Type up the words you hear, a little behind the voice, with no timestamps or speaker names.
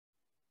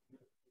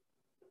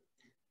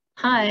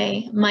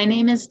Hi, my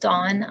name is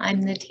Dawn.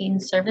 I'm the Teen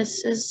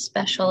Services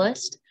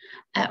Specialist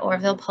at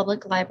Orrville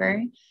Public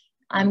Library.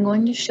 I'm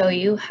going to show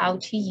you how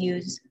to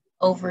use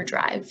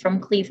Overdrive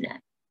from CleveNet.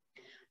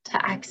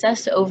 To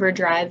access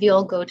Overdrive,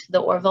 you'll go to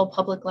the Orrville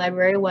Public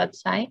Library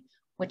website,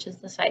 which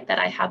is the site that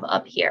I have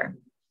up here,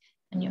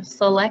 and you'll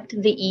select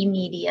the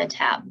eMedia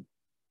tab.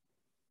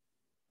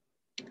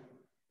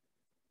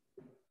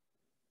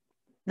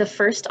 The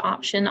first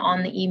option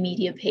on the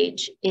eMedia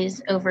page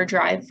is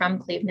Overdrive from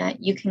CleveNet.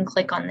 You can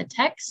click on the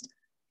text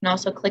and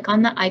also click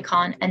on the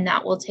icon, and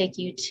that will take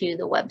you to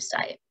the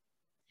website.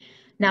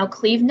 Now,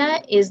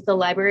 CleveNet is the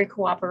library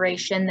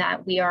cooperation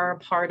that we are a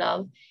part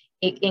of.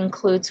 It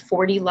includes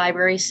 40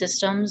 library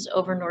systems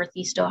over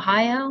Northeast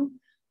Ohio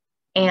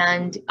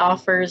and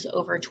offers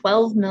over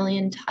 12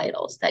 million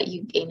titles that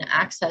you gain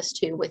access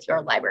to with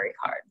your library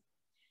card.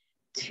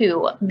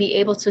 To be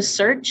able to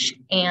search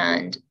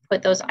and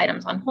put those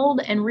items on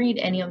hold and read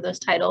any of those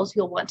titles,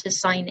 you'll want to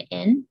sign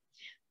in.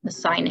 The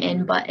sign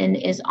in button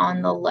is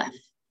on the left.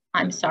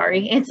 I'm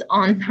sorry, it's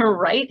on the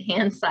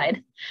right-hand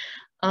side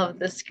of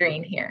the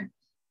screen here.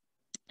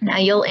 Now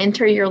you'll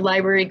enter your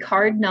library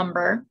card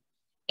number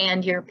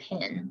and your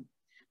PIN.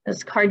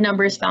 This card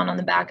number is found on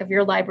the back of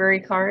your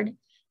library card,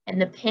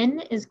 and the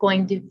PIN is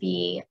going to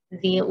be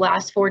the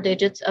last 4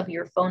 digits of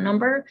your phone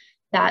number.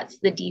 That's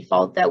the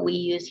default that we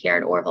use here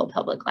at Orrville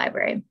Public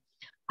Library.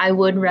 I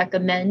would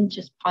recommend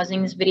just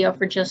pausing this video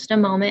for just a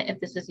moment if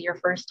this is your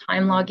first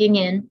time logging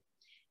in,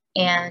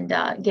 and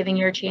giving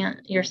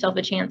yourself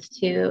a chance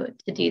to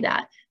do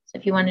that. So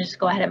if you want to just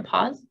go ahead and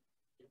pause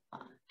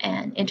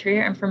and enter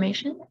your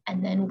information,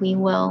 and then we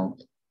will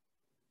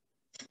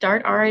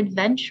start our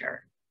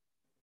adventure.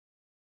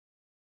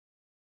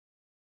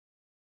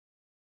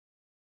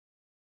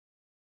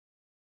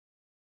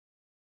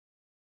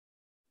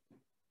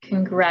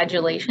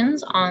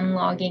 Congratulations on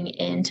logging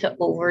into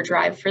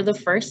Overdrive for the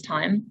first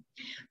time.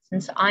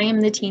 Since I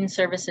am the Teen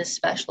Services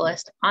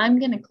Specialist, I'm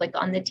going to click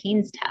on the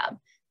Teens tab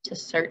to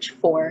search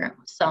for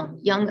some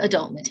young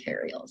adult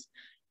materials.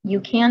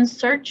 You can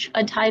search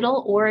a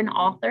title or an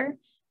author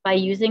by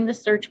using the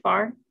search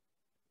bar.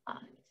 It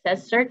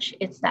says search,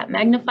 it's that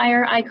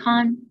magnifier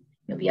icon.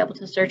 You'll be able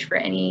to search for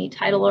any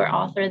title or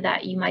author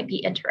that you might be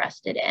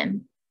interested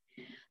in.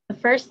 The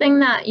first thing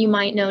that you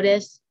might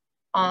notice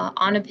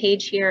on a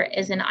page here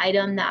is an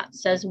item that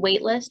says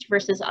waitlist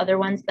versus other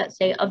ones that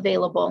say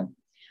available.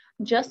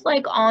 Just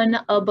like on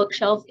a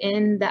bookshelf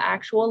in the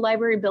actual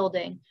library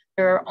building,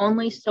 there are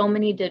only so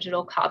many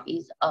digital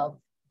copies of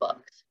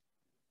books.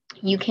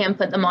 You can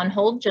put them on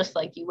hold just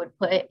like you would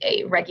put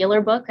a regular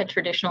book, a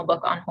traditional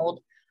book on hold,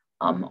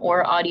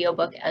 or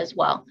audiobook as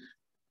well.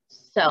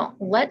 So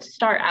let's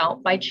start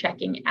out by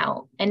checking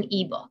out an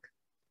ebook.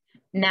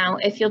 Now,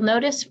 if you'll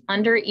notice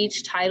under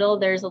each title,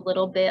 there's a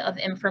little bit of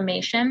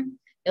information.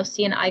 You'll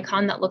see an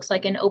icon that looks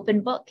like an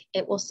open book.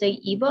 It will say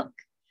ebook.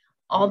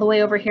 All the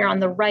way over here on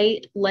the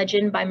right,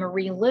 Legend by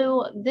Marie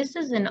Lu. This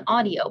is an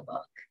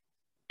audiobook,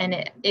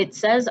 and it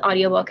says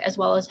audiobook as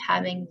well as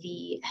having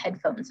the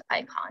headphones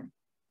icon.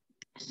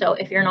 So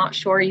if you're not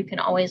sure, you can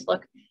always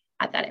look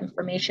at that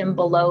information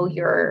below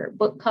your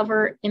book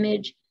cover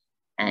image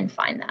and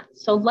find that.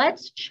 So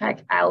let's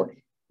check out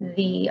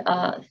the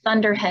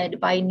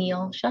Thunderhead by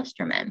Neal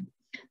Shusterman.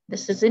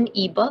 This is an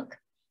ebook.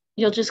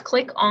 You'll just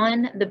click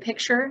on the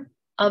picture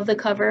of the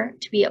cover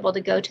to be able to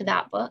go to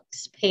that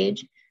book's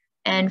page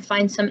and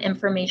find some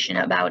information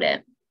about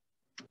it.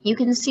 You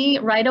can see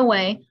right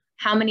away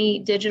how many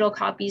digital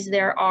copies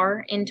there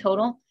are in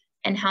total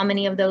and how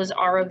many of those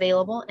are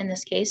available. In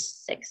this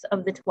case, 6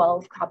 of the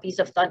 12 copies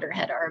of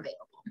Thunderhead are available.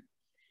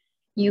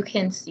 You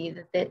can see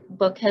that the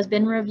book has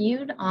been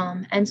reviewed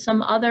and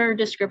some other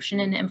description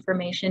and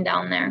information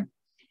down there.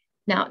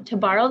 Now, to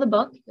borrow the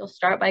book, you'll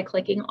start by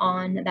clicking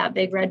on that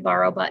big red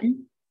borrow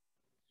button,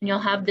 and you'll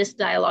have this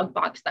dialog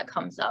box that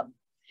comes up.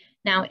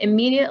 Now,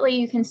 immediately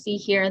you can see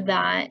here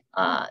that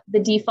the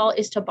default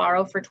is to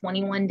borrow for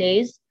 21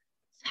 days.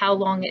 It's how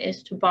long it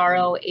is to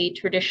borrow a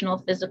traditional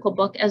physical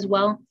book as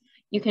well.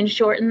 You can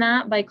shorten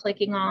that by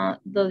clicking on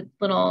the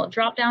little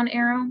drop-down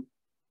arrow,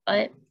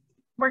 but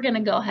we're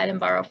gonna go ahead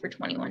and borrow for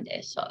 21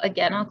 days. So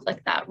again, I'll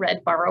click that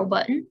red borrow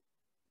button.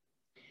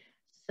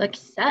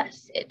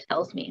 Success, it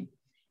tells me.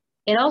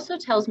 It also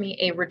tells me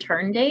a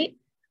return date.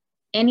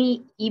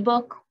 Any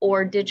ebook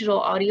or digital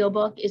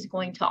audiobook is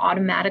going to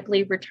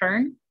automatically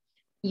return.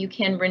 You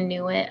can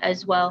renew it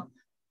as well,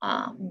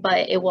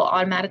 but it will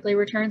automatically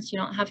return, so you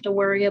don't have to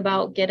worry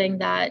about getting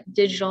that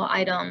digital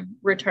item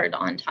returned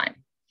on time.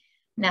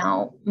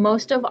 Now,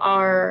 most of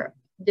our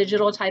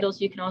digital titles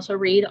you can also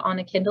read on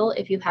a Kindle.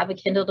 If you have a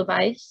Kindle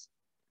device,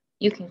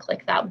 you can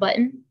click that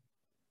button.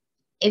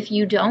 If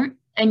you don't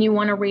and you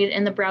want to read it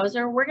in the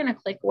browser, we're going to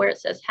click where it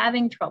says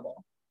having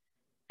trouble.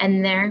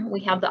 And there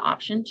we have the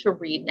option to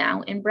read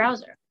now in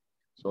browser.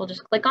 So we'll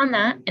just click on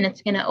that, and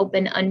it's going to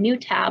open a new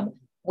tab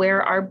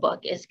where our book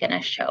is going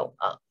to show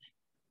up.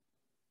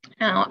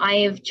 Now,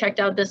 I have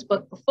checked out this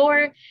book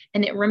before,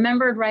 and it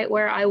remembered right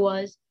where I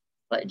was,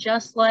 but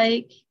just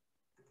like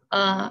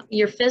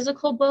Your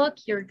physical book,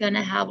 you're going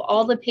to have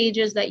all the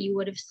pages that you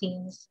would have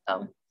seen.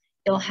 So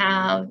you'll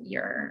have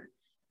your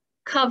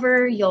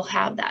cover, you'll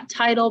have that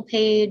title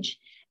page,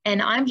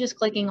 and I'm just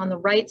clicking on the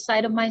right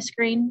side of my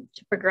screen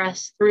to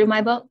progress through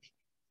my book.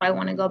 If I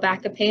want to go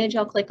back a page,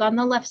 I'll click on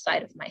the left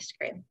side of my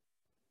screen.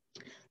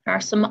 There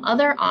are some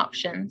other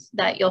options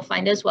that you'll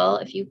find as well.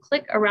 If you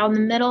click around the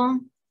middle,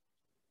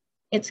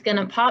 it's going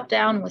to pop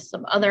down with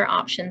some other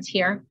options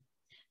here.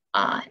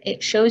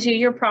 It shows you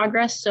your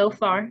progress so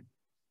far,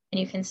 and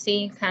you can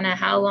see kind of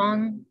how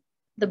long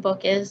the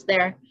book is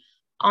there.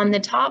 On the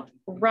top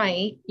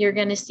right, you're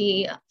going to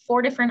see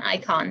 4 different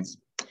icons.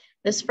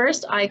 This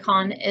first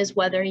icon is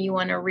whether you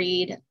want to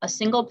read a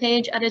single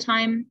page at a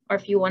time, or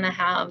if you want to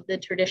have the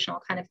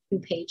traditional kind of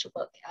 2-page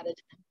book at a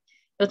time.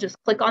 You'll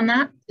just click on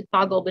that to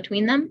toggle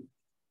between them,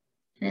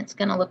 and it's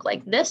going to look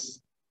like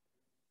this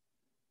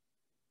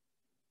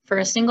for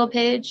a single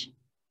page.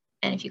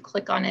 And if you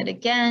click on it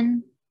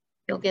again,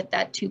 you'll get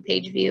that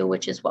 2-page view,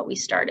 which is what we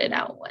started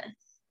out with.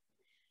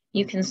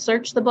 You can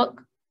search the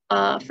book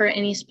for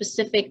any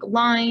specific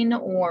line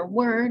or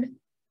word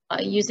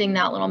using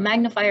that little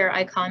magnifier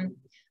icon.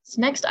 This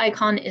next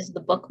icon is the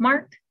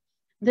bookmark.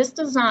 This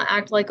does not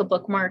act like a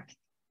bookmark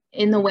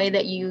in the way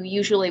that you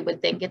usually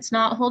would think. It's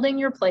not holding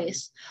your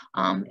place.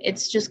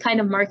 It's just kind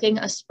of marking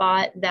a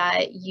spot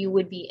that you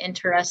would be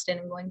interested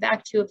in going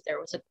back to. If there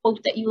was a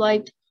quote that you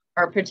liked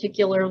or a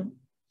particular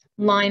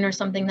line or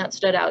something that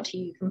stood out to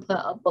you, you can put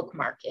a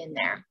bookmark in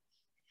there.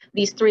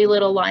 These 3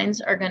 little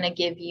lines are going to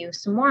give you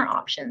some more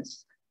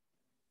options.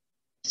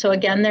 So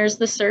again, there's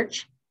the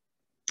search.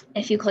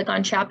 If you click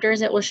on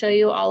chapters, it will show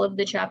you all of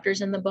the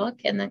chapters in the book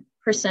and the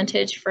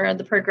percentage for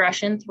the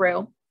progression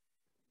through.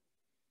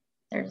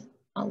 There's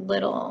a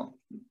little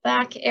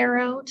back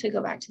arrow to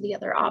go back to the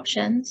other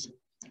options.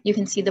 You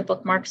can see the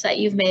bookmarks that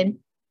you've made.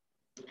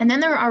 And then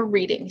there are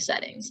reading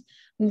settings.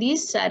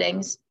 These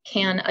settings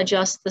can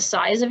adjust the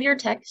size of your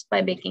text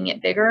by making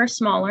it bigger or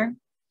smaller.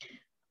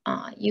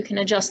 You can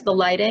adjust the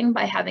lighting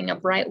by having a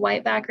bright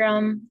white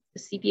background, a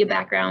sepia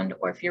background,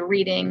 or if you're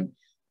reading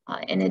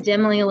in a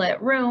dimly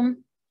lit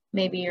room,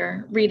 maybe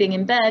you're reading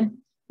in bed,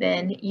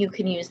 then you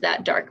can use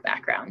that dark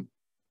background.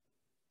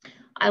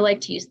 I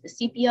like to use the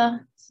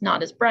sepia. It's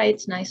not as bright,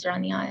 it's nicer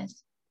on the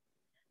eyes.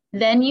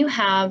 Then you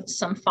have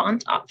some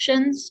font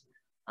options.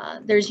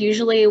 There's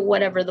usually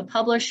whatever the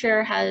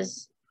publisher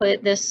has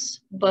put this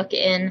book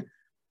in,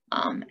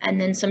 and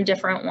then some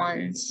different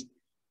ones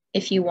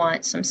if you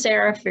want some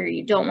serif or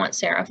you don't want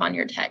serif on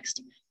your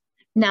text.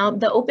 Now,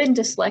 the Open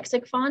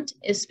Dyslexic font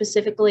is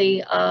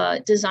specifically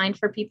designed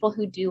for people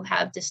who do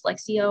have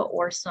dyslexia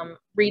or some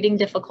reading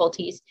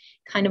difficulties,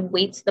 kind of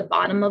weights the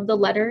bottom of the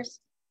letters,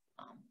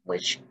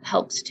 which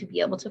helps to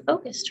be able to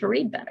focus, to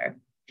read better.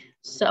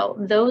 So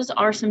those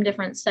are some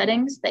different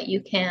settings that you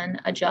can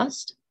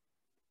adjust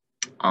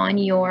on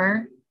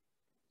your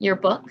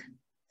book.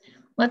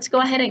 Let's go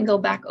ahead and go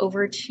back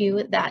over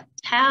to that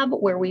tab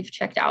where we've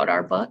checked out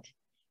our book,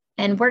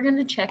 and we're going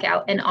to check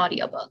out an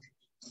audiobook.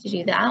 To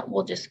do that,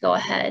 we'll just go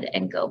ahead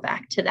and go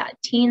back to that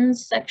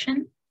teens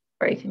section,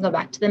 or you can go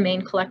back to the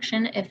main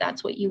collection if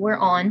that's what you were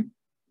on.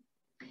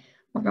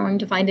 We're going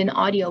to find an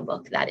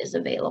audiobook that is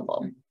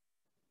available.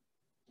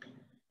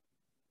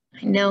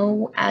 I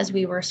know as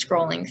we were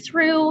scrolling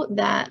through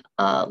that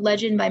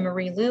Legend by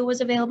Marie Lu was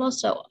available.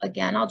 So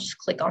again, I'll just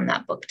click on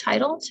that book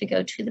title to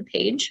go to the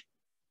page.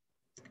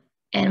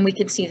 And we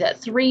can see that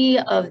 3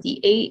 of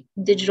the 8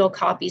 digital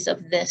copies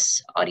of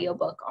this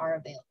audiobook are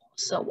available.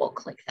 So we'll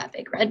click that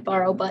big red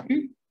borrow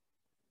button,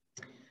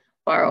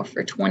 borrow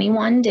for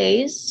 21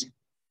 days.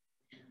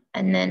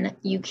 And then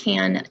you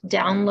can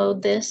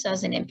download this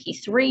as an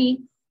MP3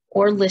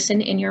 or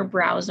listen in your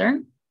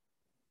browser.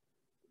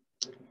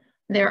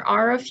 There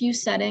are a few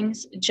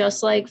settings,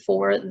 just like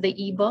for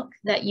the ebook,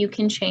 that you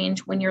can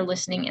change when you're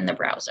listening in the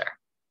browser.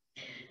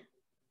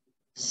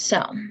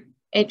 So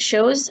it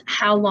shows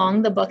how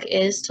long the book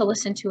is to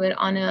listen to it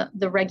on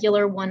the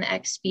regular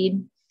 1x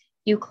speed.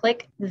 You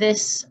click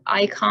this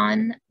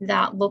icon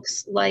that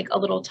looks like a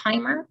little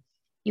timer.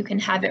 You can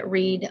have it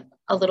read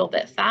a little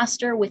bit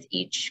faster with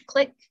each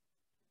click.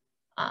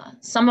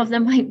 Some of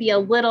them might be a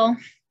little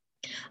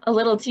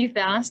too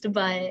fast,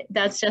 but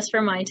that's just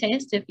for my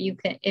taste.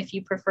 If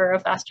you prefer a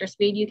faster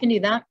speed, you can do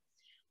that.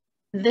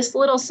 This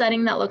little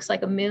setting that looks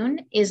like a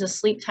moon is a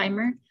sleep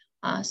timer.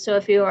 So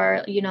if you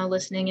are,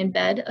 listening in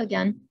bed,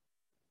 again,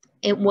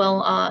 it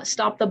will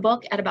stop the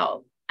book at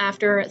about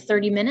after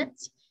 30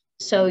 minutes.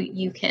 So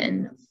you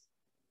can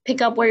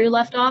pick up where you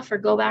left off or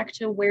go back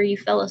to where you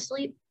fell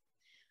asleep.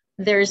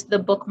 There's the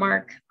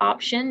bookmark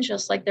option,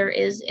 just like there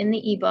is in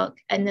the ebook.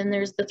 And then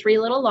there's the 3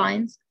 little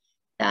lines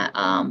that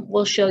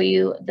will show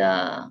you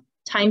the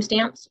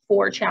timestamps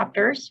for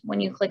chapters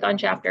when you click on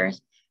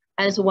chapters,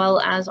 as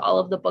well as all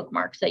of the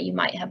bookmarks that you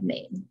might have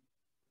made.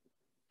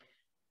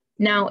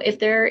 Now, if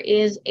there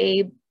is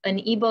an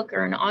ebook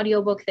or an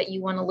audiobook that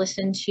you want to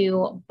listen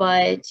to,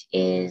 but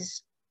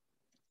is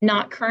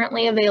not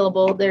currently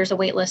available, there's a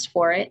wait list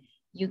for it,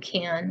 you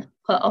can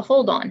put a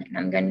hold on. And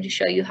I'm going to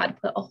show you how to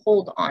put a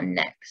hold on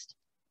next.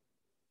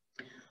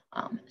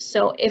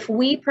 So if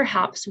we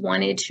perhaps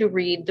wanted to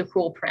read The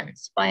Cruel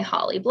Prince by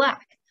Holly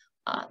Black,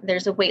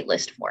 there's a wait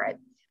list for it,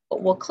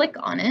 but we'll click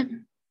on it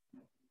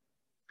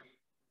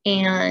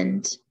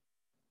and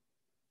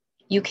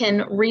you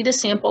can read a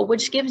sample,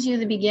 which gives you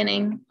the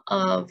beginning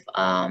of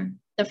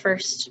the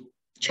first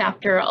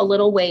chapter a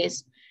little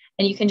ways,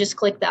 and you can just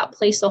click that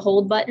place a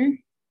hold button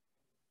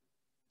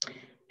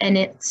and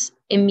it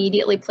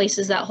immediately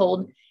places that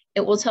hold.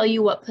 It will tell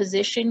you what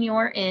position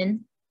you're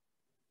in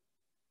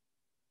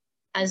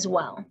as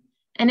well.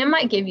 And it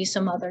might give you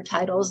some other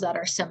titles that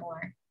are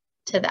similar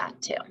to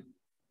that too.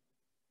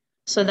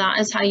 So that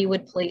is how you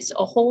would place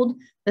a hold.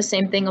 The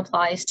same thing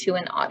applies to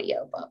an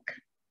audiobook.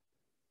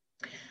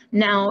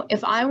 Now,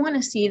 if I want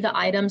to see the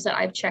items that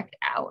I've checked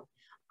out,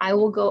 I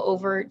will go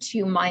over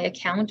to my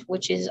account,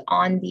 which is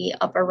on the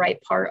upper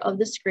right part of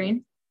the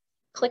screen.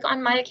 Click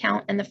on my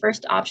account, and the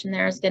first option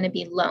there is going to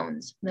be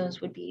loans.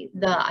 Those would be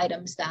the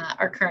items that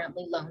are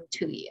currently loaned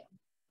to you.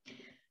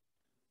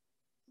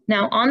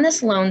 Now, on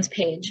this loans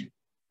page,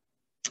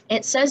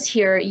 it says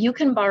here you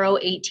can borrow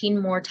 18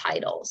 more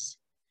titles,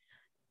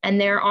 and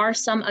there are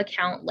some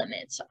account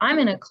limits. I'm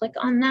going to click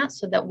on that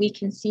so that we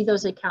can see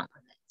those account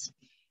limits.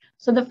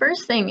 So the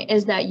first thing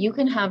is that you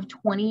can have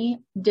 20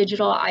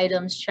 digital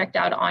items checked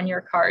out on your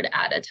card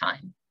at a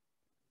time.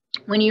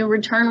 When you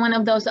return one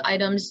of those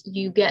items,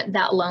 you get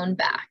that loan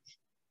back.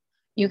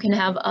 You can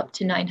have up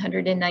to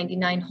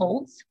 999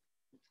 holds.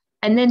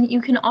 And then you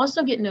can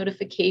also get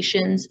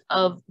notifications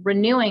of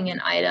renewing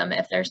an item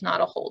if there's not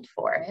a hold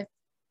for it.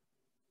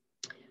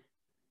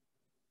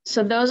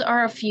 So those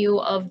are a few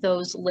of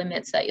those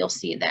limits that you'll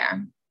see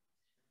there.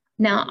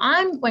 Now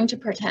I'm going to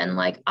pretend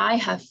like I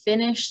have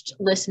finished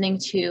listening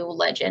to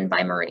Legend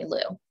by Marie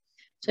Lu.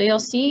 So you'll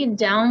see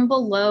down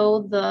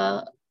below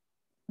the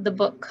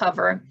book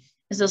cover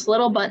is this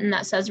little button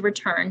that says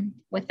return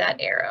with that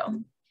arrow.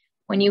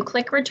 When you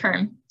click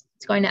return,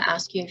 it's going to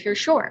ask you if you're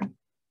sure.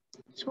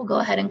 So we'll go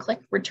ahead and click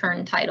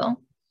return title.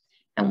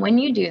 And when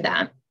you do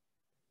that,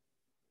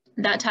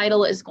 that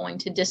title is going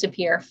to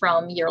disappear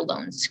from your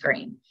loan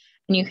screen.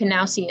 And you can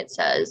now see it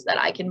says that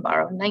I can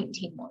borrow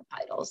 19 more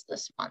titles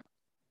this month.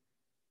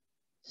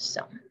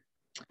 So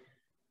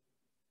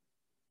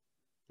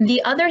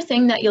the other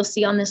thing that you'll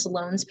see on this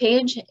loans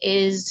page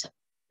is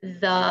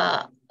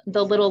the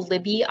little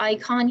Libby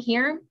icon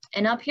here.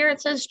 And up here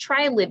it says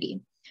try Libby.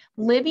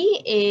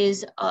 Libby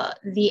is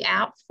the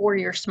app for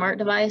your smart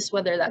device,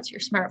 whether that's your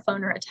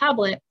smartphone or a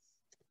tablet,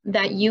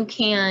 that you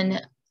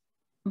can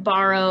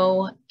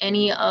borrow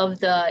any of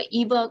the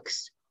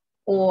ebooks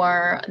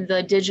or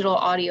the digital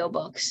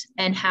audiobooks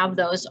and have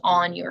those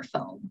on your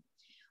phone.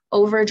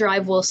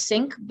 Overdrive will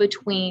sync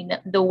between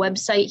the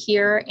website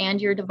here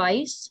and your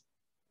device.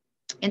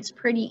 It's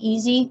pretty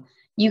easy.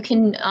 You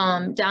can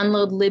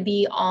download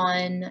Libby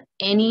on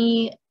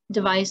any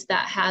device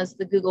that has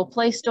the Google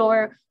Play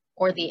Store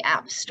or the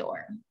App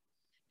Store.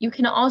 You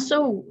can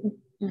also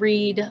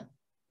read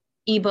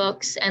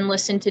ebooks and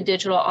listen to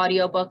digital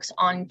audiobooks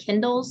on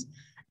Kindles.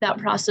 That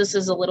process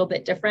is a little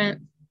bit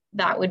different.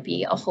 That would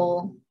be a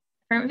whole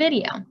different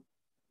video.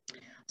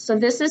 So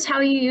this is how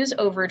you use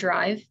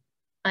Overdrive.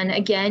 And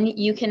again,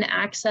 you can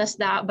access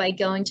that by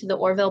going to the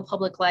Orrville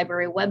Public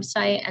Library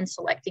website and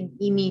selecting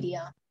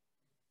emedia.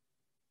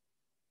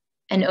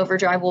 And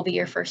Overdrive will be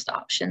your first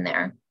option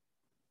there.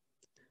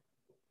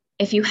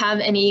 If you have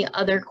any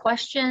other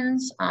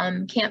questions,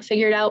 can't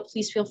figure it out,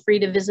 please feel free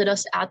to visit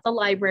us at the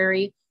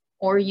library,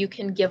 or you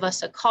can give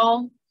us a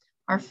call.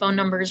 Our phone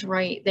number is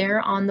right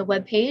there on the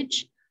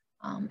webpage,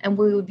 and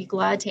we would be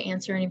glad to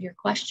answer any of your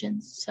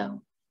questions.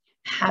 So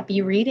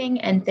happy reading,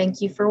 and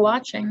thank you for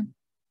watching.